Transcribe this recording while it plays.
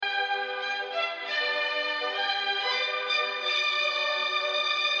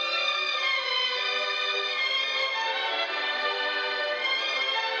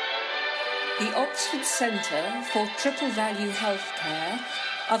The Oxford Centre for Triple Value Healthcare,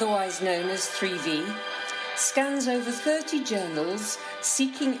 otherwise known as 3V, scans over 30 journals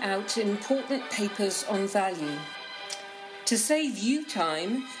seeking out important papers on value. To save you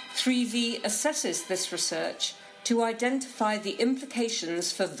time, 3V assesses this research to identify the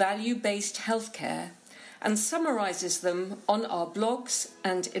implications for value-based healthcare and summarises them on our blogs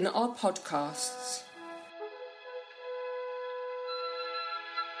and in our podcasts.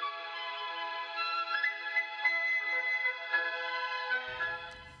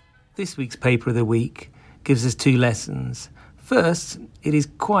 This week's Paper of the Week gives us two lessons. First, it is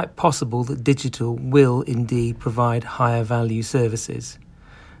quite possible that digital will indeed provide higher value services.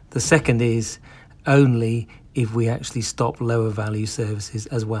 The second is only if we actually stop lower value services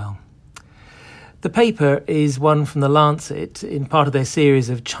as well. The paper is one from The Lancet in part of their series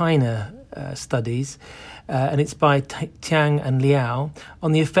of China studies, and it's by Tiang and Liao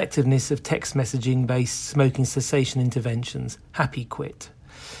on the effectiveness of text messaging-based smoking cessation interventions, Happy Quit.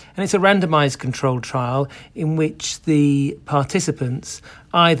 And it's a randomised controlled trial in which the participants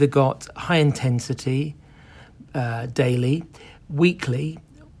either got high intensity daily, weekly,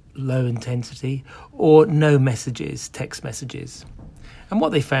 low intensity, or no messages, text messages. And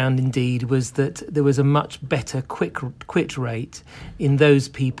what they found indeed was that there was a much better quit rate in those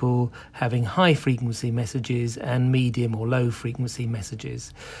people having high frequency messages and medium or low frequency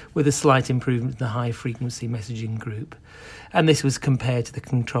messages, with a slight improvement in the high frequency messaging group. And this was compared to the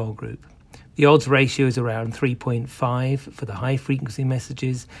control group. The odds ratio is around 3.5 for the high frequency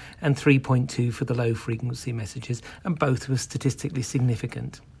messages and 3.2 for the low frequency messages, and both were statistically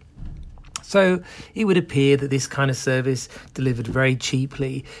significant. So it would appear that this kind of service, delivered very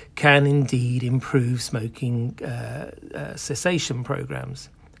cheaply, can indeed improve smoking cessation programs.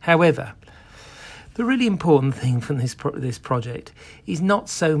 However, the really important thing from this project is not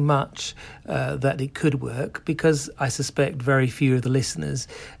so much that it could work, because I suspect very few of the listeners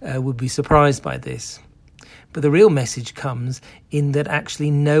would be surprised by this. But the real message comes in that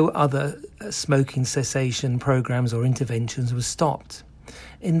actually no other smoking cessation programs or interventions were stopped.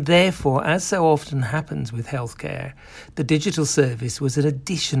 And therefore, as so often happens with healthcare, the digital service was an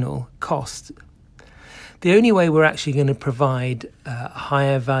additional cost. The only way we're actually going to provide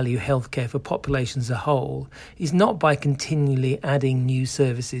higher value healthcare for populations as a whole is not by continually adding new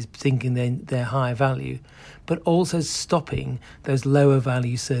services thinking they're higher value, but also stopping those lower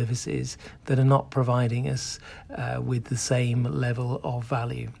value services that are not providing us with the same level of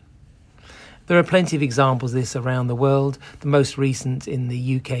value. There are plenty of examples of this around the world. The most recent in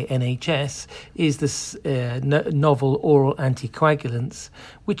the UK NHS is this novel oral anticoagulants,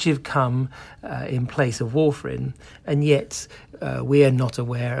 which have come in place of warfarin, and yet we are not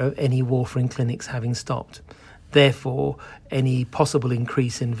aware of any warfarin clinics having stopped. Therefore, any possible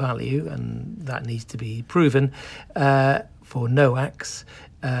increase in value, and that needs to be proven, for NOACs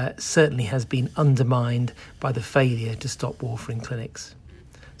certainly has been undermined by the failure to stop warfarin clinics.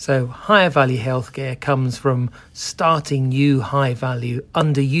 So higher value healthcare comes from starting new high value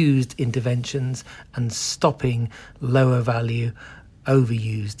underused interventions and stopping lower value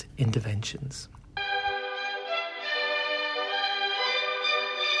overused interventions.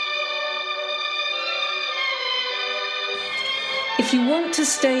 If you want to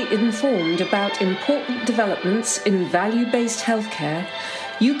stay informed about important developments in value-based healthcare,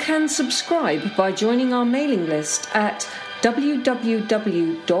 you can subscribe by joining our mailing list at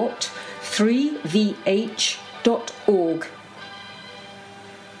www.3vh.org.